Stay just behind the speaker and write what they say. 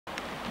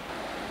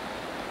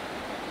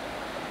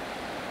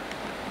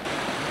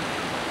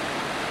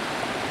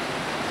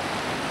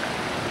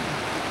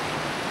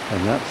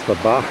And that's the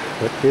Bach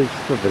that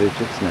gives the village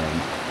its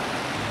name.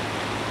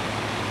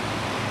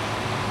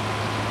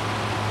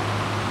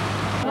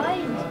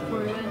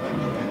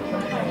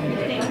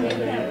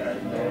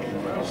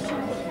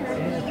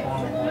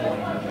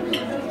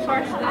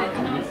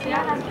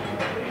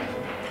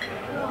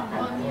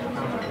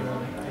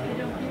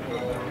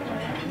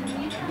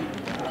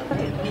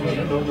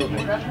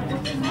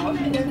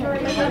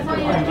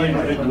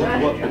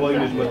 The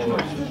wine is much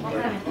nicer.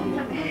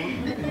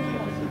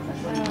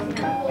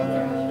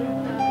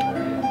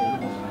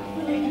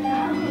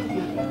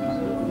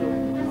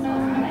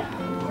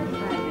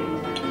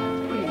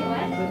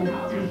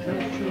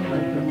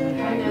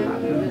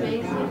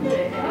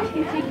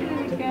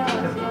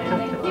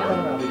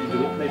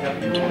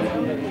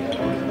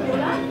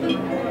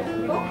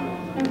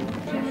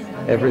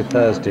 Every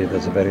Thursday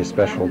there's a very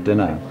special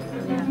dinner.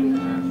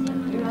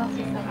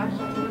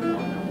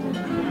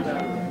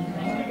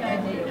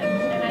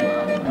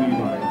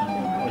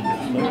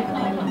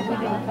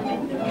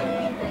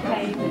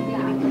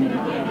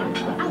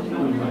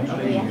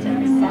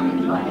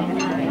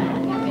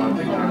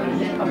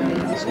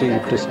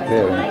 Steve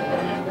disappearing.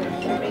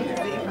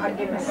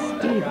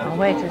 Steve, our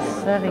waiter's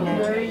serving a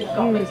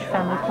huge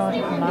family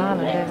party from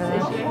Ireland over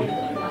there.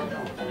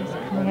 He's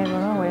coming over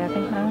our way, I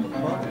think, now.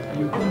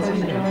 He's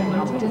enjoying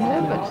his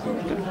dinner, but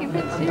looking a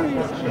bit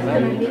serious at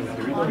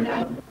the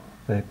moment.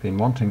 They've been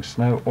wanting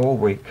snow all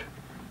week,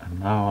 and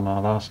now on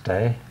our last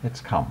day, it's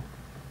come.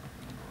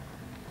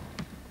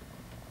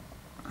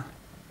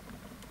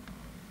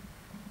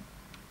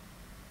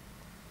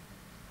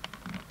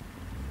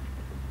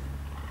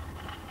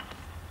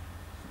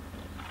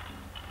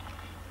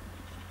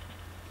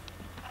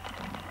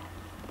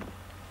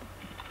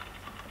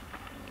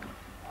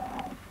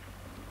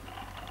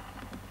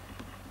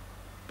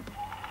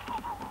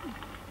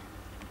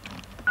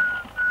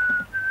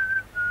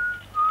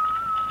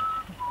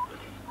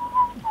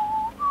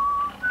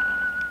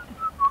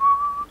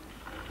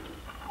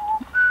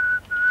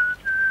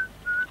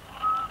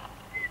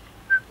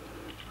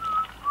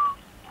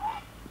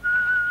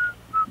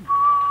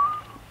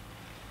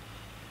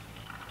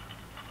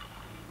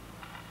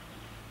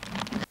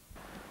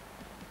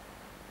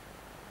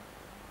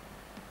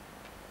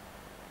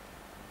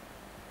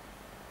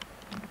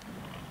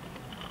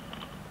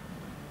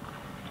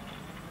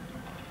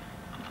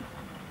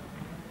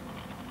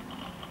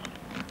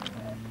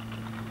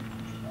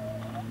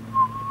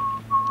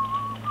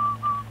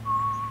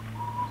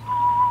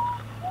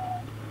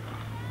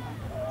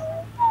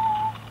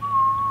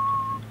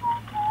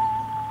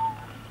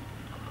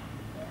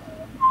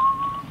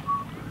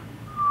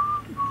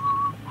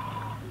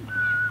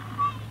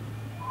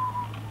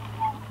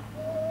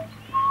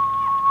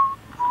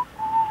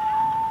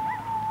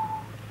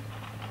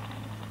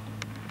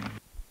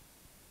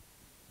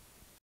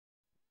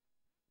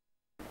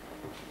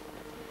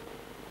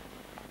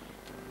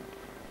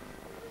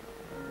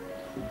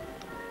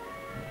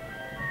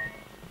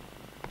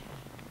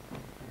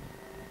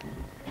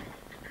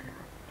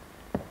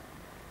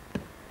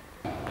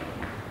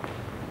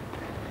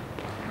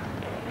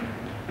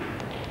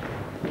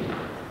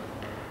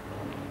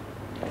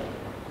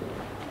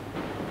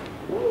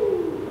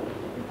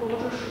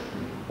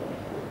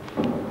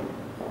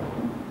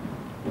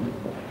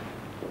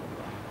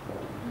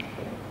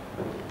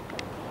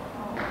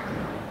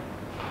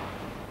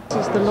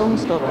 This is the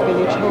Longstock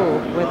Village Hall,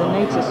 where the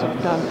natives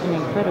have done an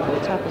incredible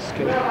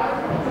tapestry.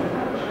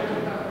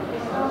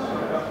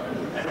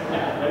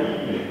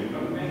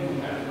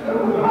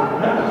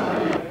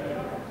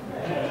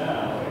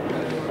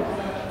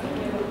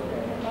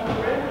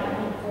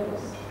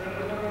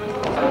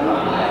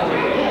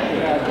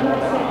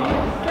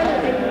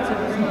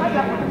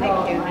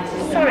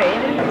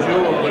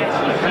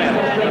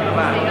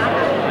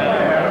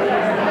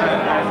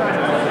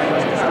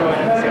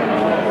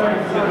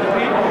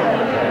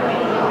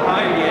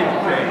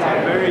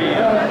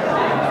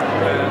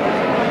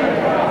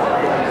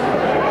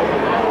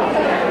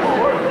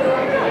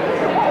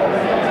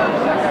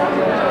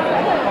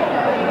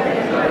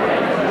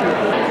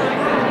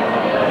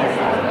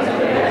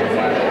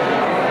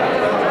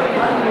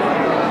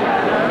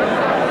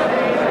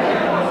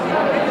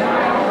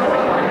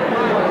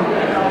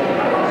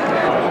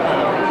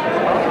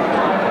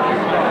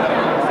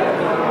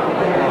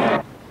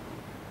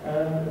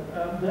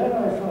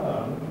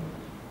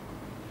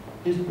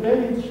 His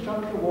blade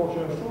struck the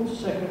water a full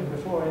second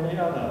before any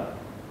other,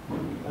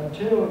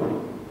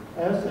 until,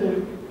 as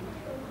the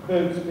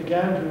boats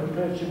began to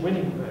approach the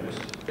winning post,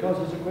 because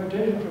it's a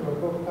quotation from a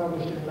book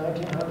published in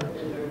 1900,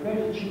 is a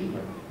great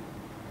achievement.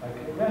 I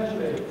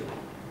congratulate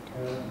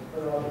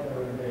Veronica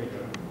and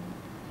Adrian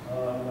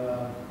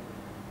on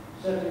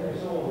setting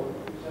us all,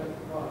 except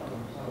apart from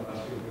some of us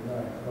who have been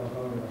married a lot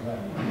longer than that.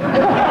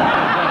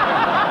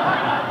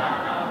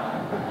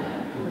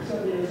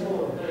 Setting us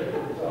all a very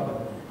good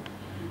example.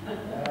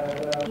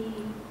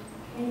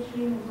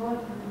 Catering of what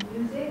and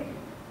music.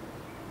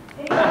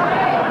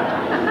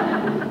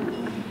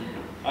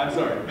 I'm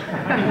sorry.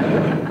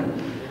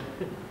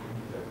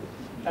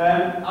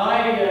 I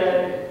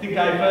think think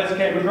I first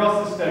came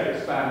across the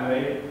Stokes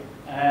family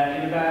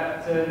in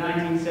about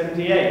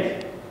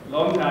 1978.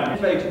 Long time.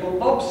 Inflatable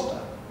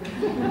lobster.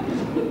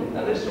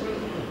 Now this was,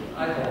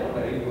 I thought, a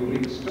very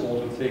unique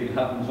sort of thing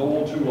happens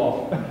all too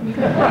often.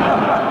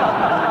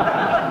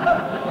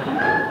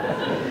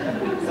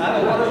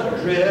 Now, what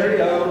a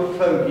dreary old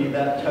fogey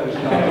that toast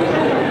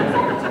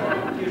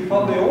was. He's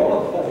probably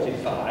all of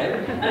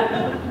 45.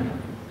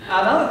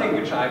 Another thing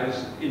which I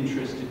was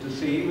interested to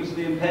see was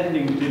the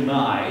impending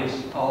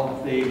demise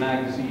of the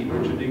magazine,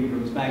 Richard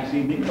Ingram's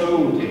magazine, The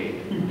Oldie,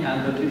 and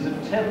that his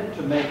attempt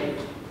to make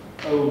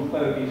old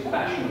fogies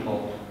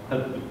fashionable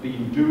had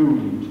been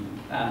doomed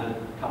and had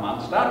come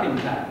unstuck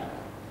intact.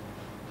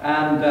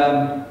 And,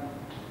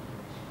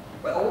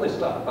 well, all this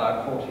stuff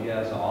about 40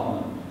 years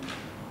on and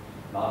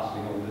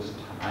lasting all this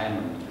time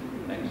and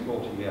the next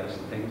 40 years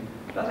and things,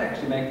 does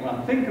actually make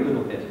one think a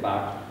little bit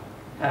about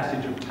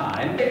passage of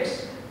time.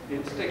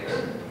 It sticks.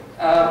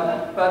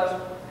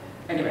 But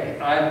anyway,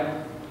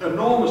 I'm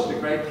enormously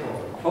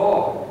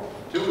grateful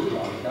to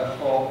Veronica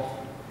for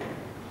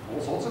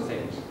all sorts of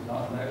things,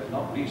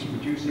 not least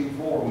producing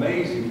 4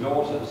 amazing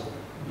daughters,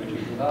 which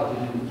has resulted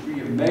in 3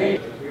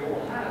 amazing that we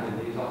all have in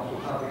these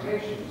Oxford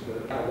publications,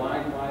 with a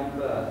wide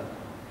berth,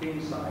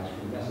 king size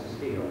from Messrs.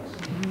 Fields.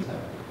 So,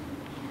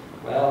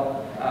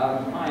 well,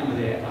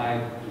 finally,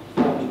 I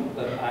thought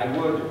that I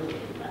would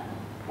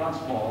once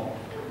more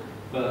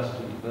burst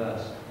into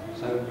verse.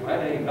 So, when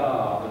a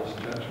bar was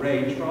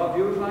arranged for our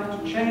viewers like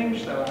to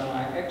change, so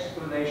my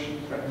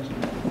explanation threatens to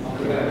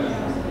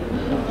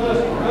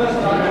First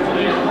time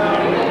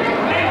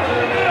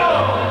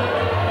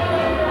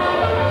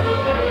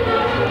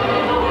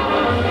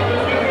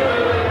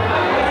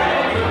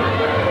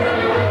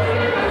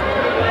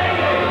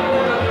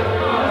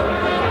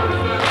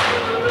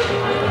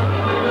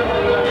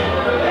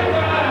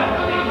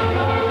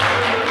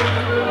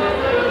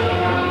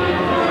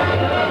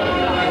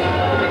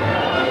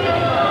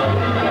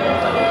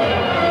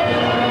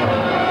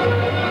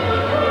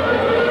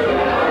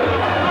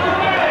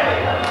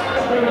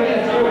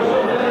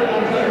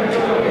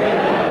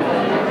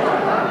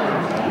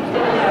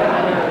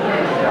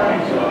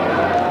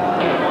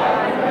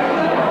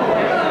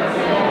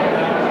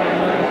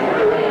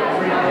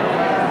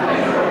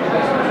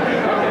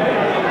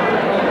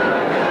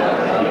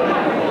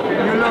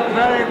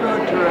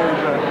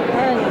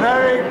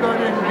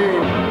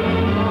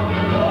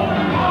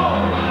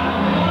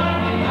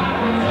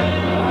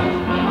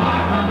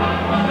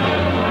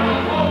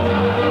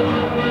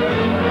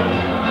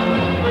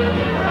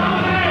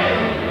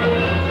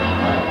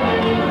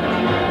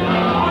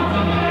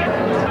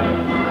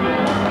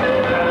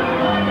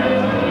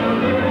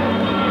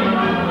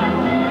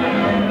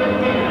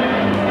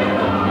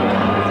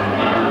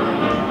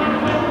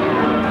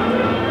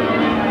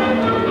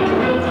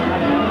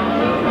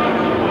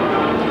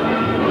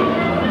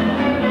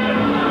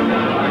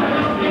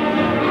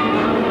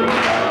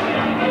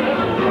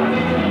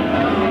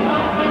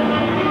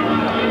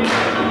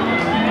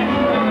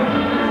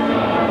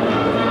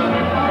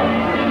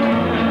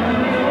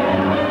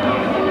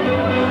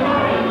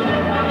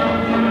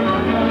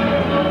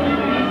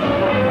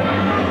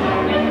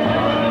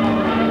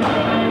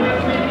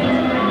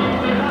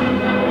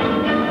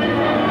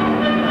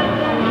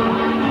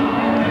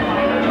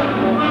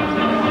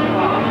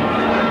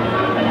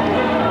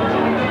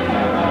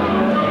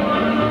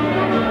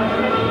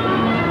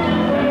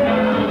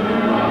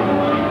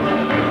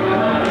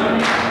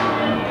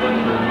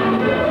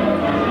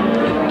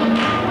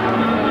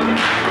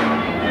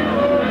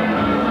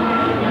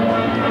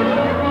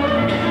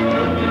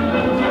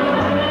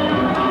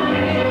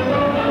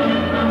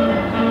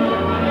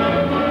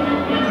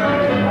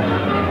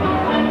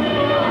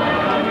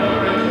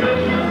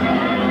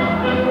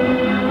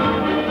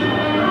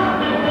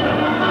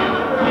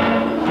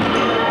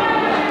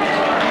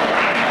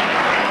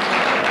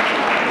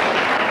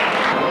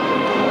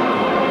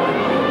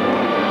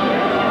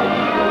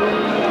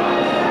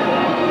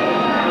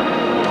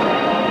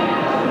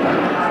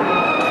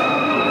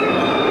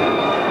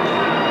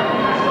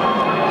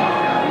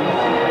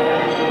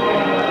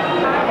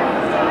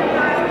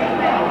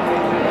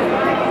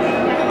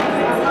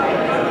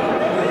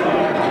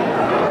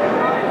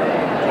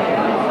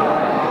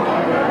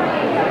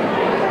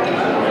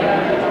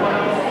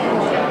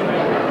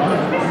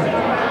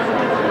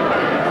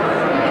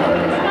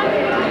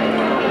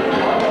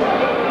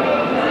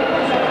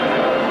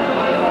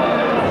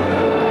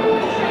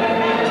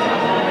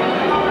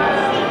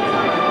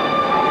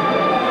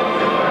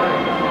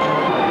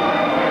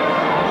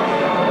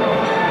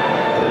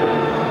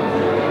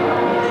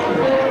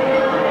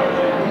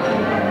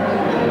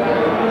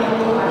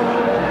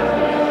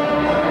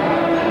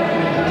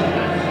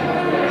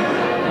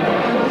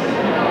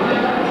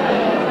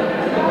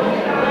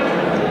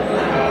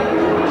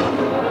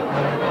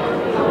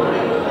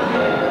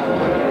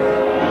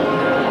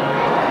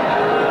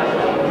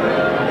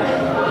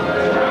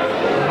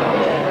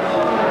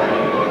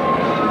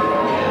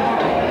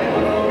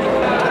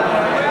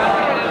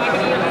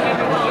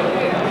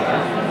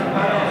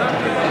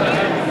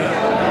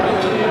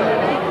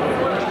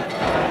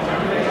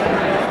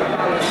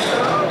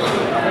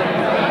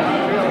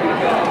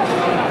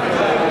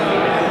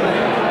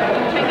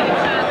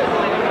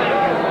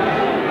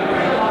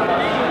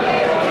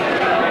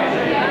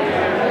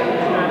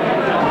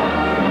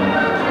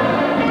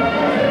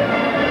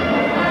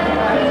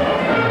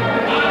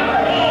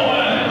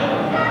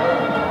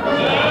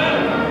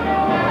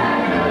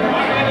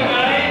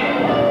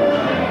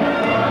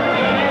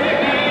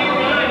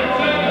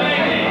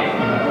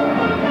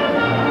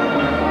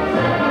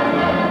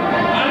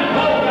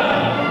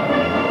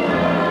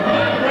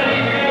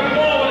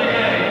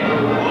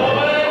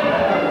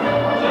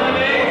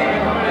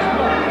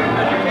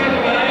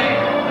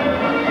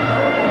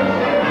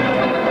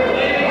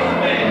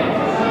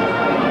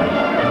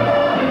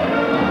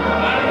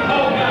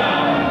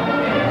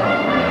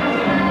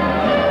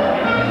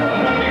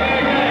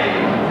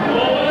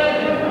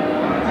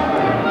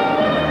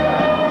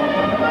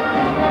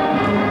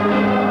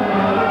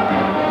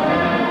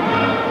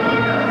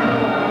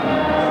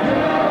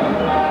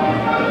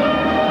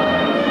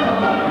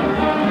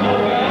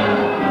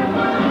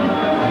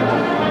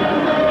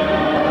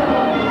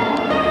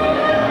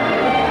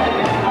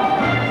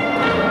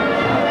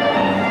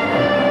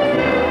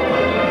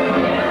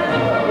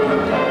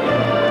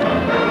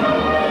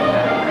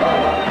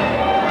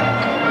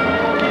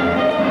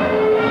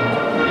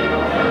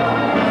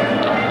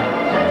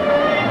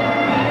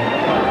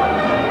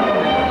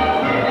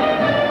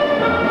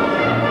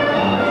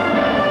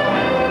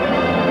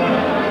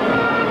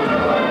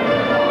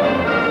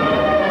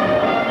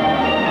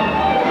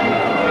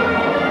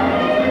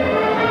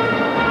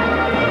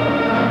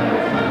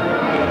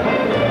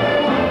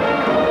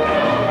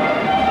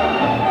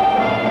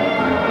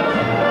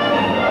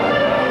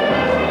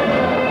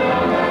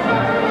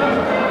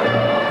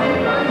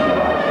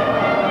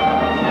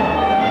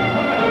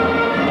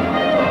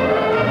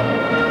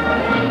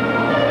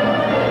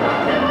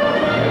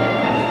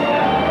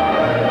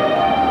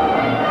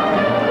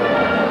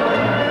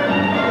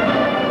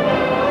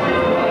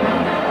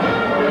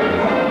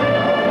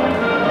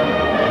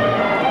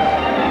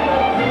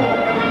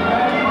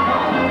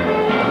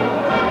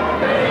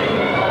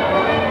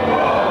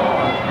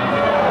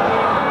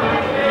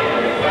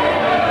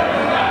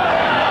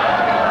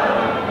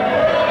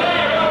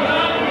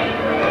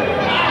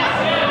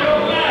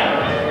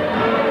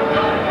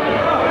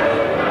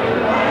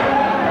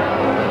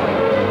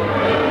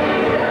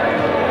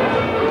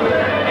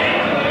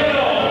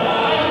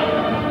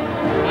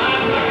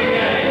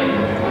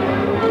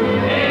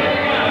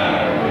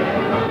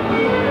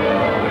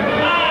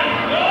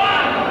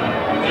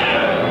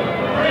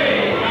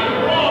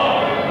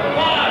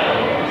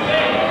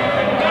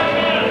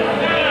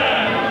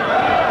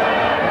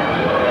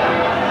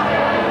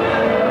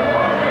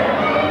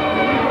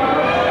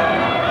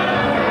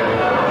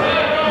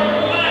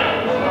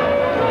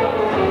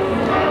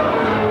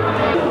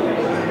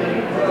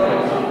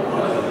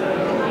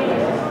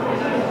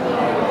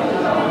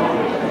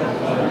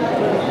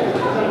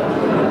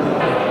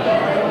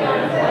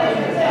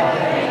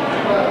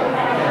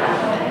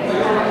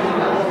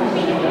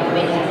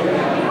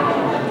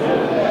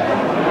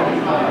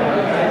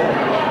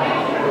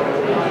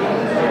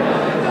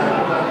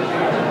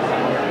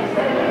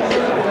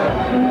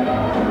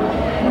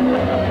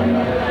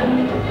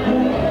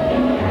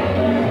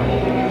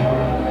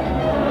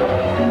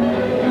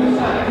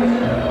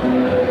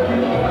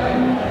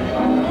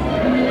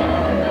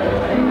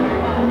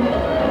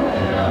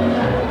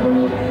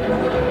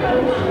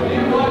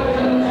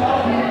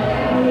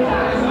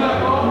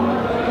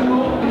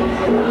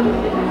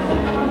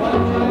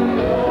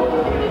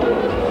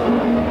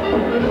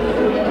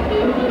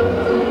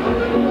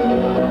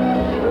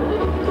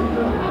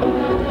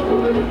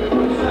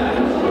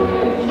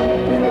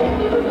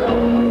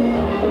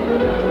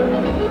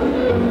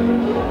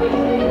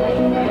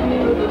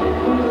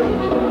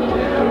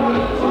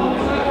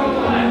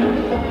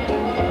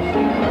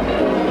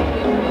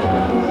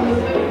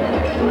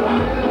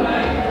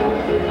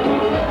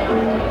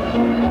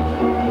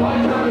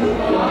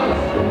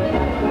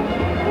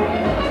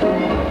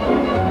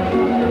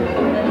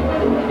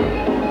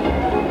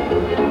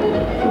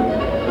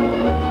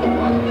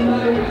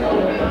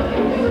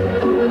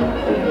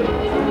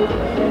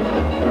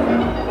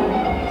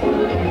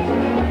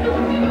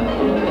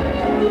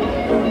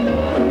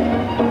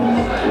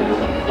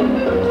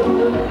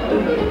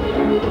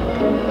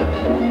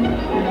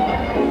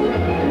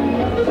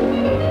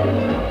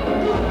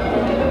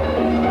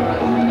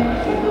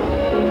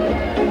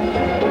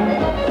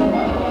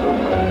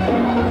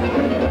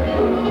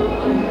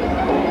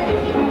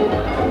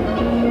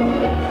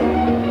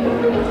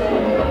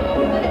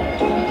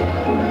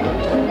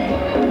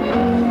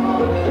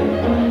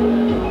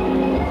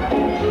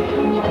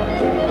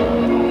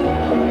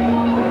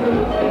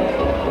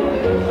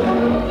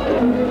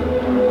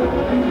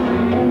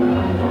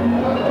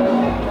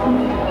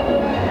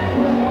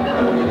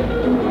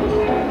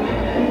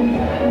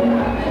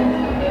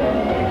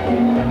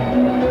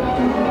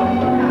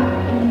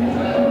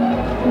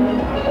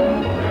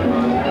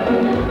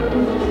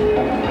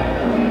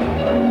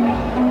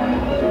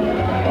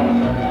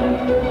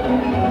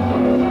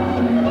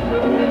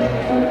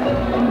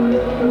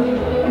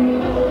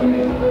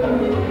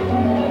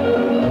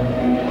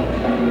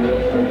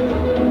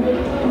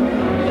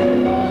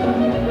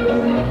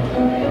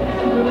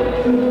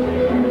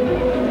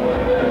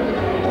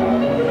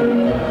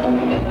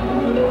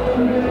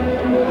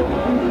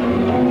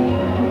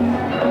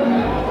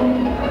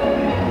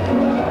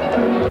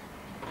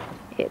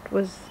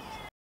Was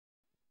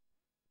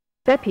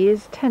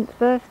Deppie's 10th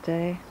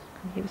birthday,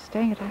 and he was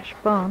staying at Ash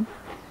Barn.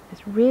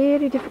 It's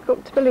really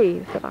difficult to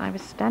believe that I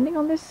was standing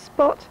on this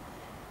spot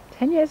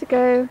 10 years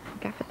ago.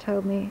 Gaffer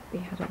told me we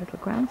had a little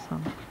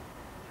grandson.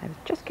 I was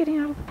just getting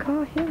out of the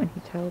car here when he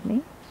told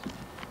me.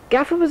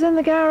 Gaffer was in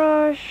the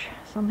garage.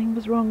 Something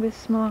was wrong with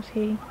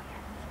Smarty,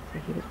 so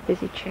he was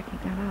busy checking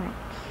that out.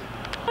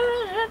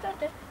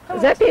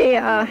 Zeppie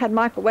had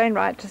Michael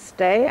Wainwright to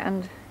stay,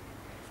 and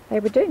they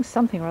were doing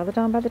something or other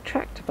down by the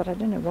tractor, but I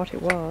don't know what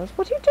it was.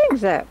 What are you doing,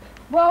 Zepp?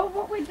 Well,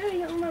 what we're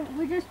doing at the moment,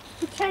 we're just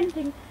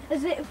pretending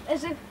as if,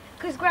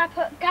 because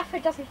Gaffer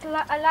doesn't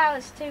allow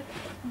us to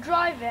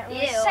drive it. And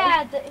we're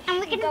sad that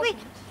he doesn't.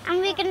 And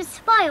we're going to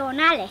spy on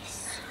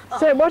Alice.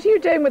 So what are you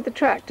doing with the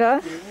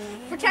tractor?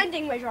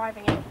 Pretending we're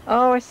driving it.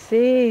 Oh, I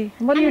see.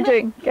 And what are you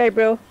doing,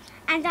 Gabriel?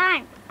 And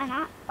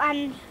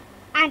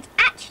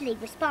actually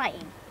we're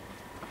spying.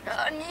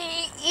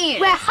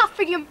 We're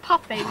huffing and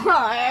puffing.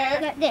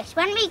 Like this.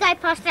 When we go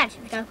past Alice,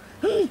 we go.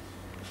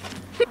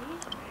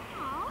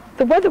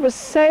 The weather was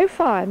so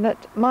fine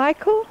that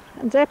Michael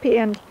and Zeppie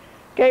and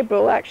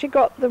Gabriel actually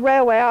got the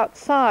railway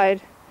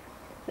outside,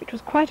 which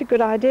was quite a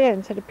good idea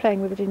instead of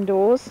playing with it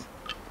indoors.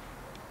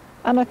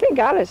 And I think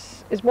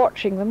Alice is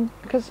watching them,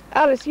 because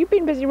Alice, you've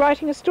been busy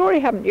writing a story,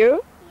 haven't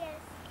you? Yes.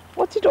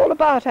 What's it all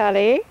about,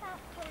 Ali?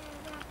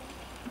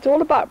 It's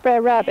all about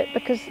Brer Rabbit,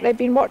 because they've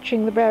been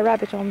watching the Brer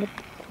Rabbit on the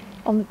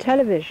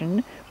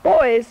television.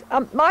 Boys,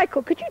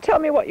 Michael, could you tell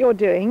me what you're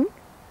doing?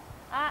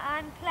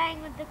 I'm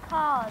playing with the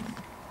cars,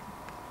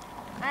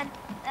 and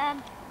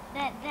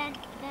they're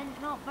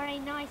not very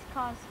nice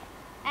cars.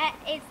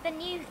 It's the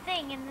new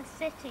thing in the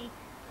city,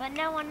 but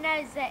no one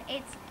knows that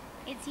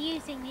it's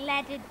using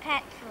leaded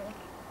petrol,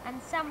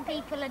 and some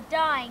people are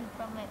dying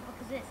from it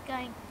because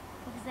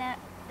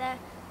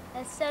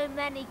there's so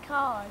many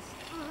cars.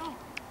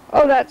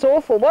 Oh, that's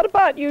awful. What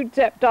about you,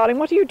 Zepp, darling?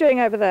 What are you doing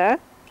over there?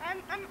 I've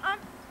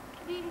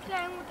been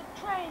playing with the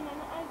train,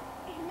 and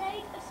he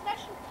made a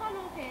special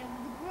tunnel here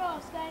with the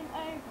grass going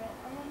over it,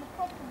 and then the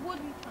proper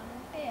wooden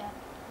tunnel here,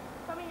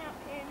 coming up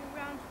here and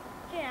around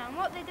here. And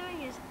what they're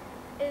doing is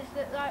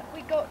that, like,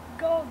 we got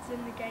guards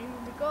in the game,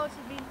 and the guards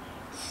have been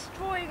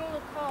destroying all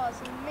the cars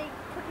and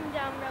putting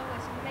down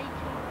railways and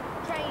making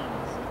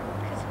trains,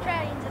 because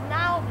trains are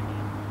now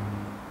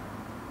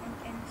in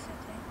the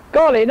city.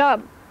 Golly,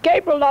 now,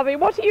 Gabriel, lovey,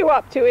 what are you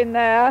up to in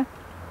there?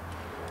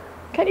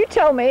 Can you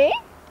tell me?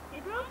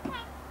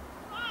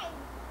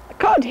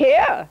 I can't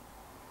hear.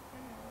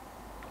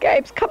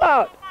 Gabes, come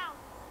out.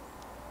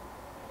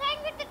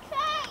 Playing with the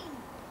train.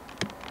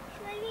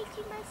 Shall I read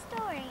you my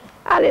story?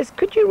 Alice,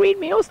 could you read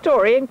me your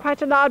story in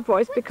quite a loud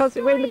voice, because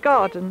we're in the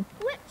garden?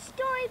 What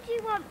story do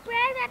you want?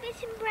 Brer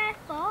Rabbit and Brer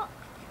Fox?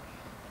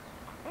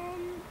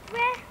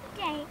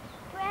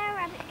 Brer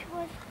Rabbit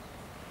was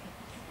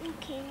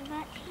thinking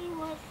that he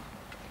was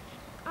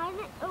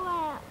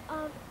unaware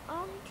of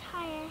On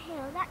Tyre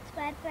Hill. That's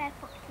where Brer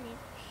Fox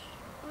lives.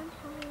 On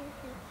Tyre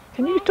Hill.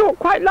 Can you talk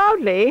quite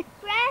loudly?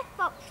 Brer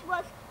Fox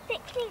was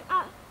fixing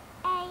up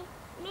a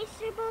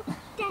miserable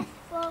death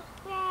for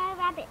Brer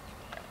Rabbit.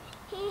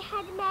 He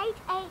had made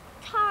a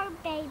tar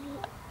baby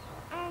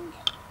and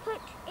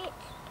put it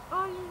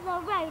on the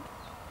road.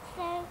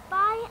 So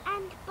by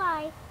and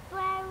by,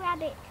 Brer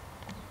Rabbit,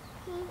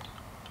 he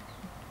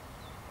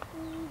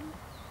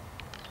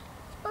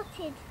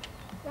wanted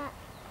that.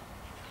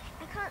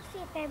 I can't see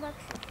it very well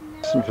because it's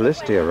Alice and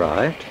Felicity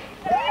arrived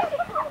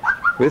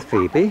with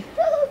Phoebe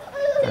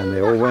and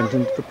they all went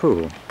into the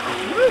pool.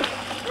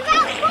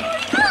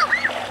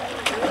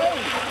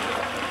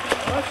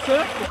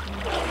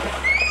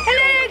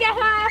 Hello,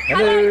 Gaffer!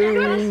 Hello! Do you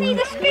want to see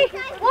the speed?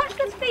 Watch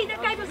the speed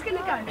that Gabriel's going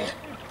to go.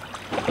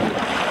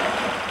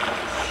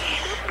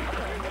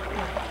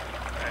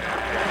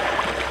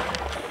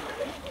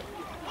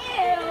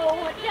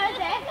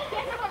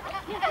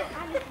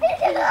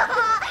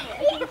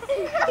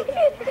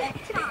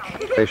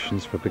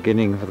 Preparations for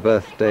beginning for the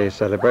birthday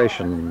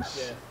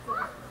celebrations.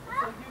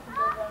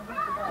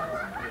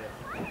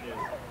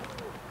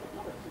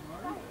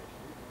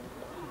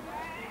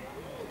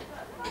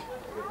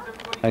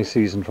 High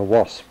season for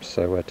wasps,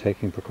 so we're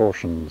taking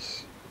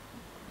precautions.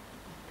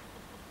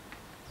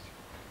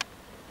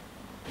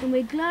 And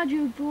we're glad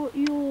you brought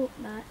your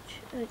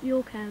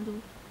your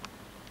candle.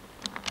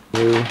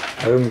 New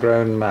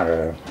homegrown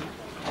marrow.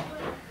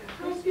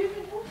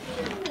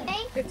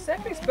 It's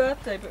Seppi's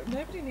birthday, but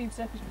nobody needs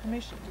Seppi's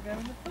permission to go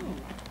in the pool.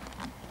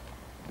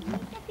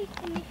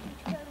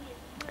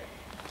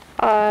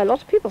 A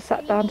lot of people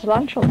sat down to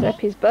lunch on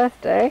Zeppi's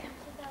birthday.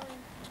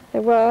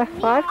 There were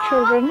 5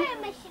 children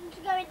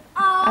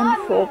and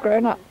 4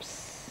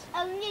 grown-ups.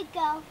 Only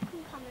girls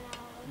can come out.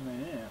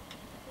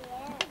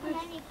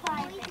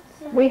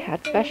 We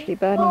had specially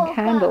burning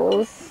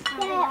candles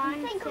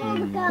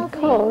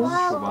because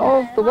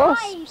of the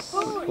wasps,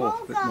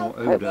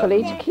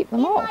 hopefully to keep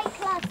them off.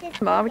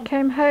 We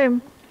came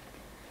home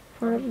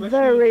for a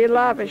very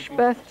lavish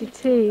birthday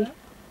tea.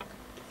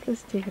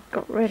 Felicity had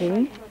got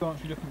ready. Some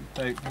of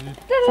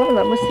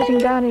them were sitting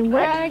down in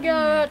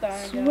wet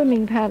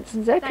swimming pants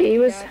and Zeppi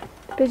was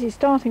busy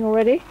starting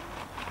already.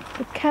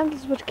 The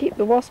candles were to keep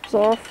the wasps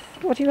off.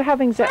 What are you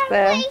having, Zep,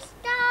 there?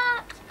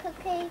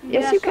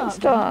 Yes, you can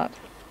start.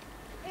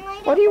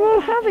 What are you all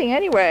having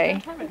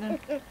anyway?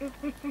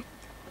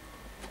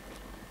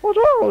 What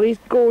are all these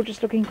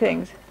gorgeous looking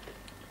things?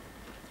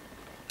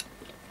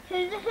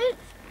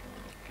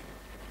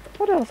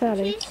 What else,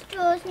 Ali? Cheese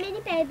straws,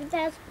 mini baby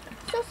bells,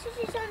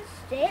 sausages on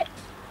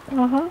sticks,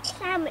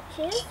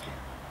 sandwiches.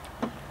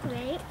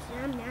 Great,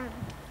 yum yum.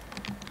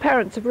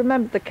 Parents have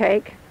remembered the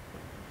cake.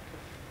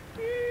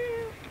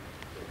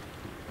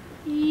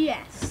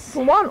 Yes.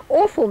 For one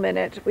awful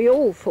minute, we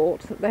all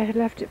thought that they had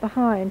left it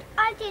behind.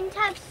 I didn't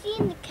have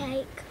seen the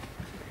cake.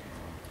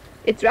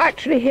 It's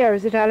actually here,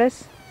 is it,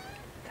 Alice?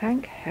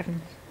 Thank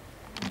heavens.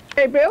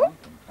 Gabriel?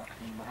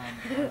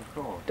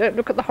 Don't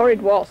look at the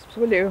horrid wasps,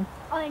 will you?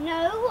 I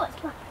know what's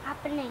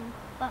happening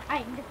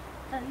behind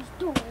those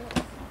doors.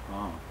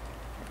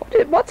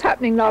 What's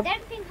happening, love? I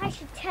don't think I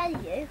should tell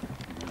you.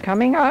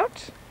 Coming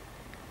out?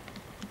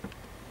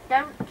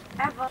 Don't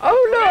ever.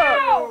 Oh,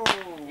 look!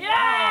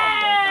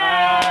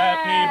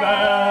 Happy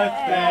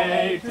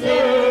birthday to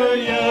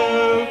you.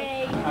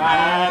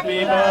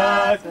 Happy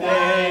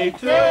birthday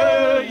to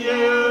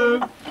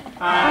you.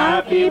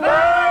 Happy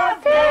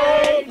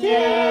birthday,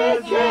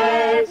 dear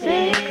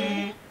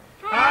Jessie.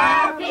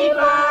 Happy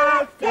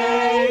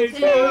birthday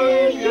to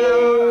you.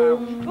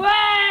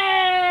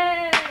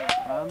 Way!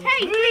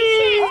 Hey, 3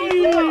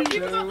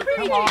 cheers!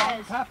 Come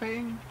on,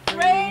 tapping.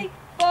 3,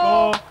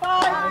 4,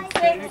 5,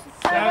 6,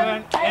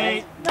 7,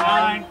 8,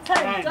 9,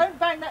 10. Don't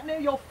bang that near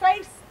your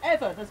face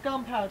ever. There's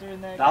gunpowder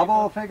in there.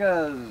 Double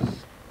figures.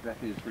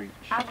 Zeppi's reach.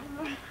 Are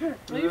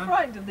you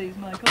frightened of these,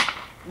 Michael?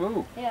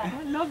 Ooh. Yeah.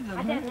 I love them.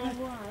 I don't know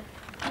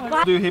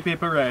why. Do hip hip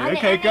hooray.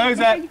 Okay, go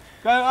Zep.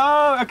 Go.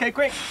 Oh, okay,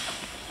 quick.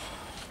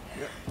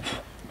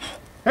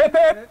 Hip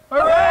hip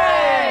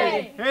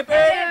hooray! Hip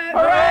hip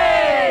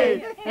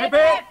hooray! Hip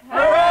hip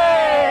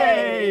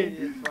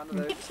hooray!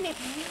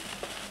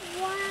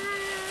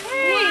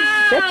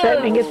 Zep's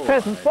opening his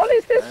presents. What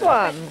is this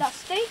one?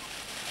 Dusty.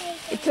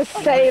 It's a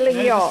sailing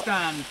There's a yacht.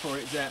 stand for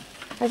it, Zep.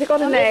 Has it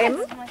got a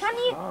name?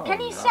 Can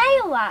you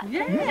sail that?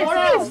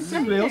 Yes.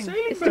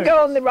 It's to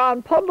go on the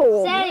round pond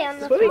or Sail on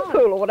the swimming pond.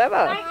 pool or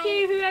whatever. Thank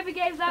you, whoever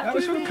gave that. That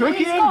was to from me.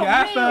 Cookie and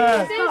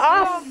Gaffer.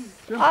 Us.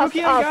 From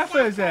Cookie and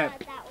Gaffer,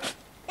 Zep.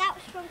 That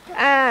was from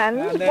And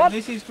And then what?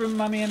 this is from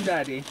Mummy and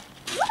Daddy.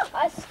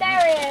 A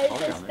stereo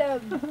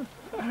system.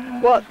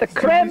 What? The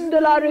creme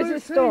de la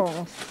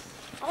resistance.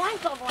 Oh, I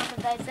got one of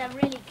those. They're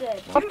really good.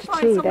 After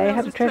tea, they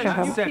had a treasure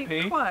hunt.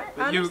 Seppi, quiet.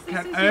 but you Alice, this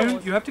can is own.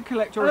 yours. You have to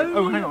collect your own. Only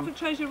Oh, hang look on. for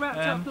treasure wrapped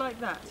up like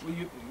that. Well,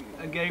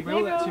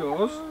 Gabriel, that's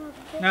yours.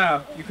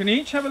 Now, you can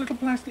each have a little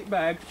plastic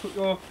bag to put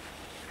your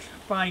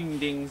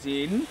findings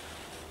in.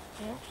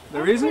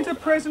 There isn't a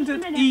present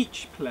at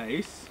each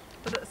place.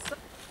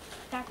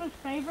 Gaffer's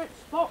favourite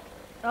spot.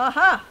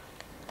 Aha!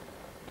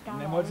 And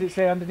then what does it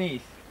say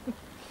underneath?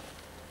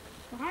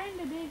 Behind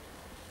the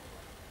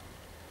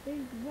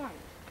big white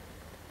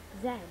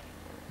Z.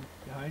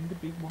 Behind the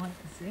big white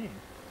Z.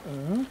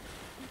 What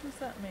does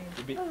that mean? It's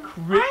a bit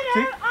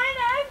cryptic. I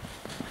know.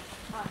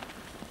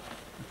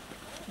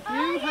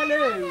 You,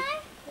 hello.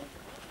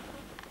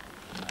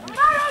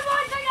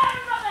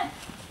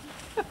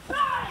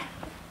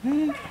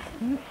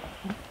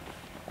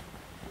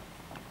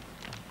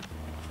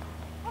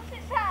 What's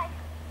it say?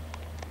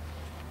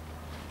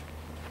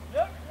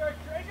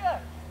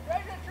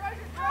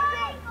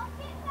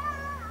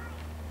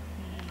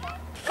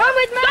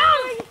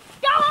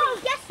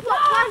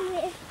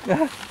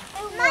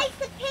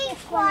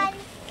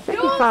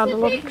 found a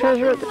lot of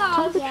treasure at the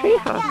top of the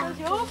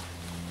treehouse.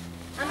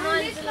 And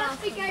mine's the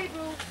last one.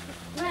 Gabriel.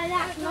 No,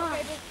 that's not.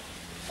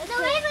 No,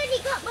 I've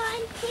already got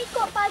mine. He's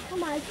got both of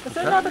mine.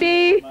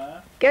 Be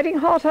getting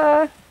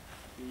hotter.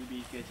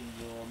 Phoebe's getting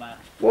warmer.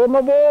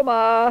 Warmer,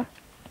 warmer.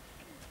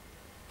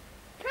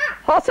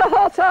 Hotter,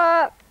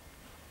 hotter.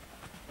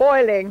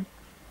 Boiling.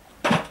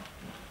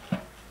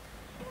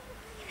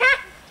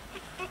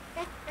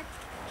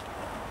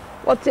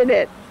 What's in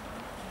it?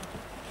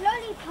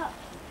 Lollipop.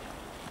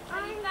 I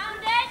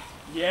found it.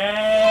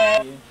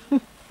 Yeah!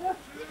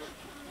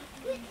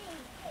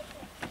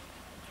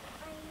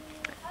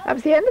 That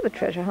was the end of the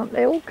treasure hunt.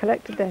 They all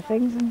collected their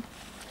things and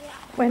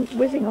went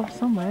whizzing off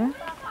somewhere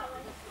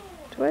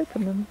to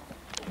open them.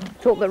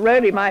 Thought that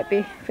Rowley might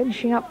be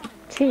finishing up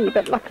tea,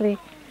 but luckily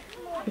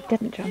he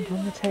didn't jump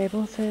on the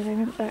table, so they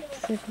went back to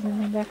see if there was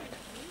anything left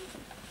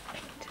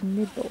to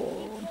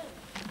nibble.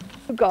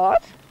 You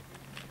got?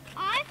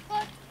 I've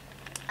got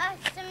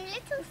some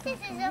little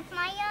scissors of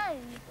my own.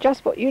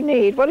 Just what you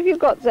need. What have you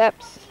got,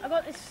 Zeps? I've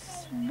got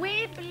this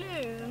weird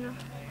balloon.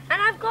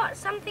 And I've got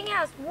something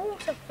else,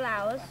 water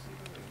flowers.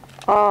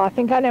 Oh, I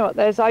think I know what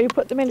those are. You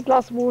put them in a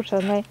glass of water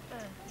and they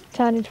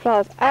turn into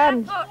flowers.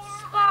 And And I've got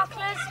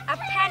sparklers, a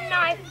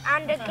penknife,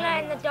 and a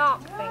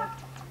glow-in-the-dark thing.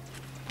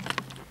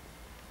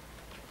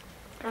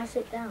 I'll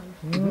sit down.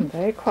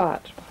 Very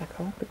quiet,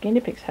 Michael. The guinea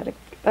pigs had a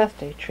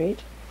birthday treat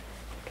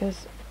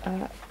because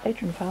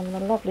Adrian found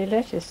them a lovely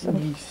lettuce.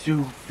 And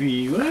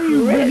Sophie, why are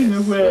you running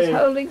Chris was away?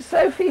 holding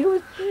Sophie, who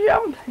was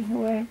jumping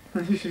away.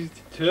 She's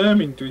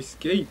determined to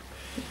escape.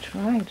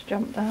 Trying to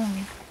jump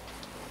down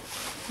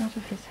out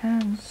of his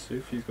hands.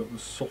 Sophie's got the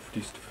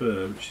softest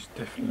fur, which is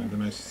definitely the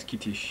most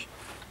skittish.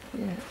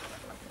 Yes.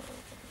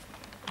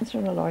 Mr.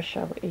 and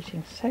Elisha were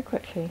eating so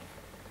quickly.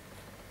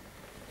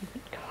 You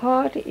could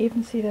hardly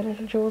even see their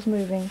little jaws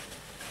moving.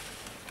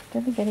 I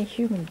don't think any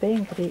human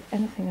being could eat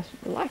anything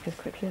as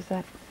quickly as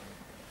that.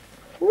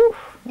 Woo!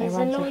 They Is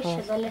run so Elisha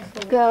fast. the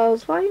little...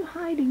 Girls, why are you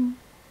hiding?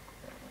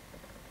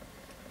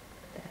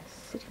 They're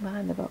sitting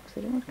behind the box.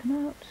 They don't want to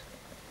come out.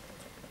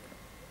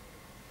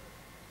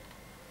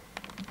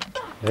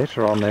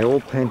 Later on, they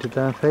all painted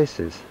their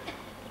faces.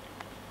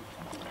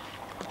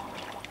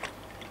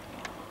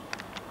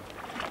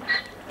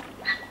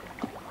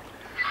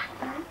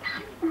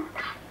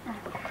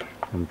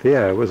 And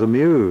Theo was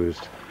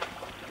amused.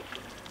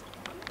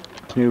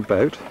 New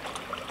boat.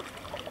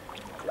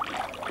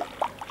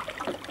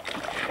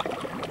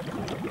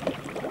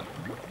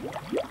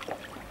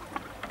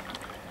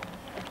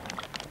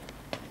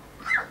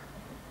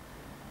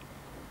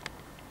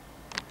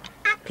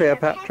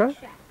 Cleopatra?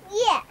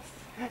 Yes.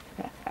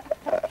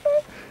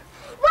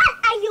 What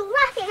are you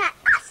laughing at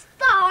us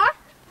for?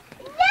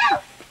 No!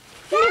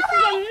 There's a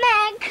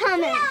man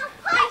coming.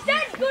 I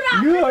said good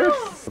afternoon.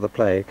 For the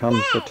play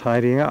comes the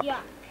tidying up.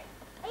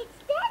 It's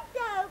dead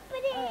though,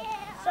 but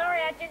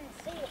Sorry, I didn't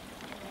see it.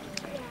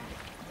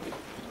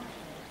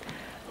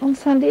 On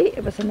Sunday,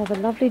 it was another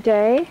lovely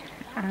day,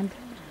 and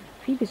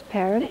Phoebe's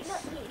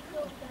parents,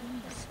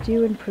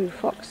 Stu and Prue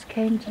Fox,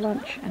 came to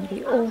lunch, and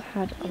we all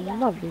had a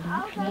lovely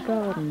lunch in the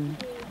garden.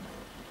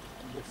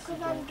 because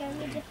I'm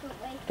going a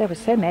different way. There were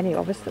so many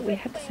of us that we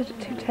had to sit at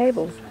two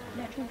tables.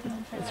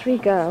 The three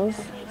girls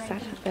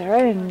sat at their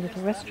own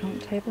little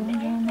restaurant table under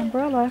an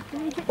umbrella.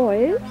 The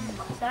boys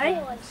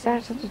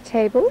sat at a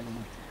table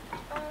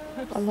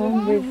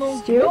along with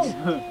Stuart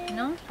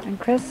and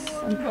Chris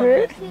and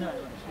Prue.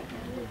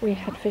 We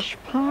had fish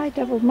pie,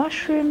 deviled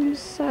mushrooms,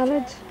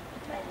 salad,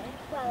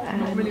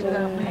 and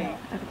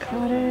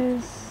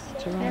avocados,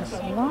 Toronto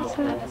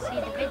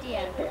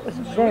salata. It was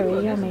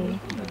very yummy.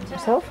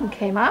 Myself and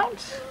came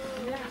out.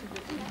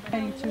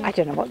 I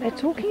don't know what they're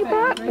talking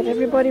about, but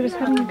everybody was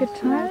having a good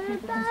time.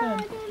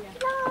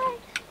 Fly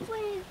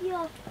with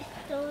your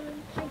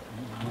stolen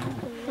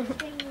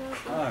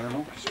I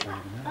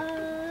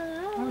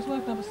was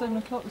woken up at 7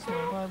 o'clock this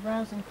morning by a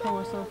rousing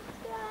chorus of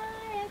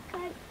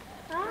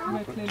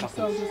very clearly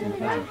soldiers in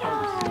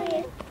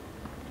petticoats.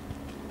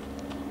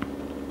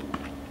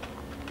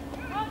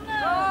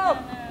 Oh!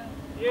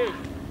 You!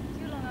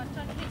 Too long, I was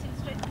trying to hit it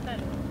straight to the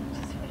belly.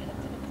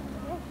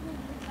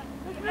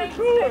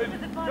 Good!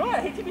 Go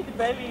ahead, hit him in the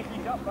belly if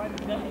he's up by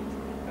the neck.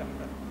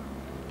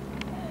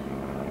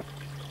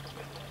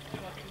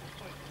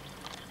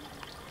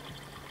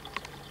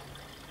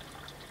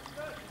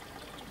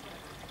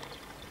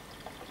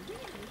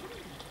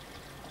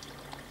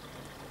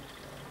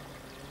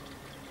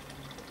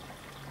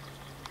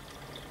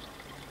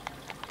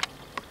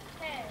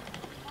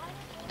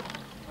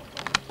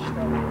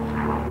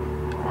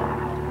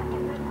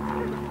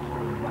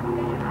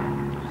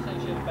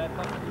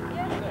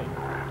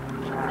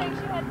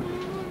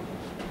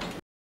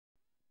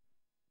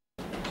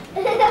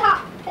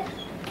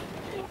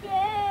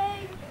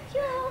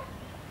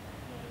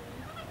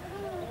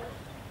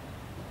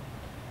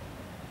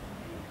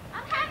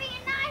 I'm having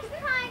a nice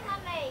time,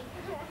 Mummy.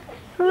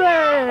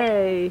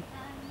 Hooray!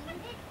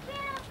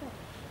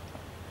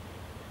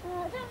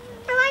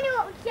 I know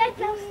what we said,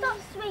 now stop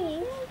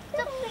swinging.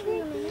 Stop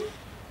swinging a minute.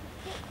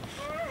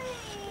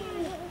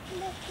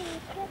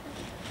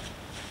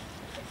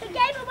 So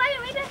Gabriel, why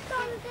don't we both go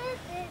on the...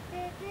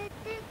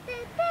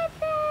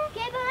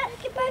 Gabriel,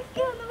 let's both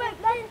go on the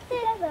rope ladder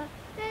together.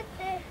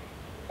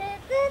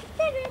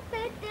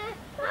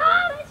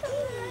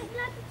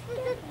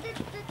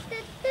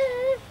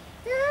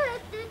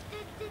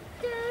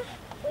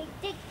 We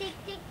dig, dig,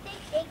 dig, dig,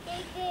 dig,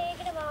 dig, dig,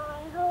 and my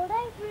whole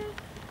day through.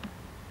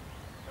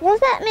 What does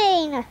that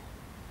mean?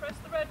 Press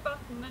the red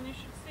button, then you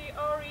should see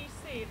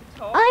REC at the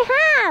top.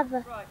 I have.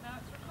 Right, now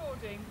it's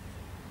recording.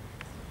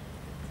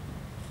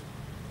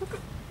 Look at,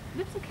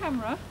 lift the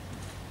camera.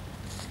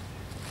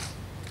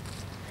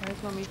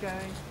 Where's Mummy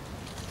going?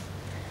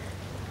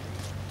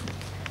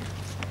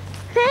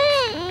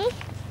 Hey.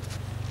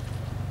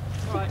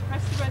 Right,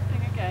 press the red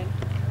thing again.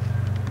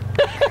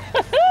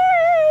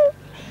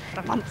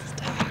 The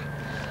monster.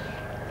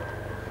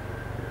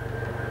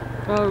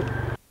 Oh.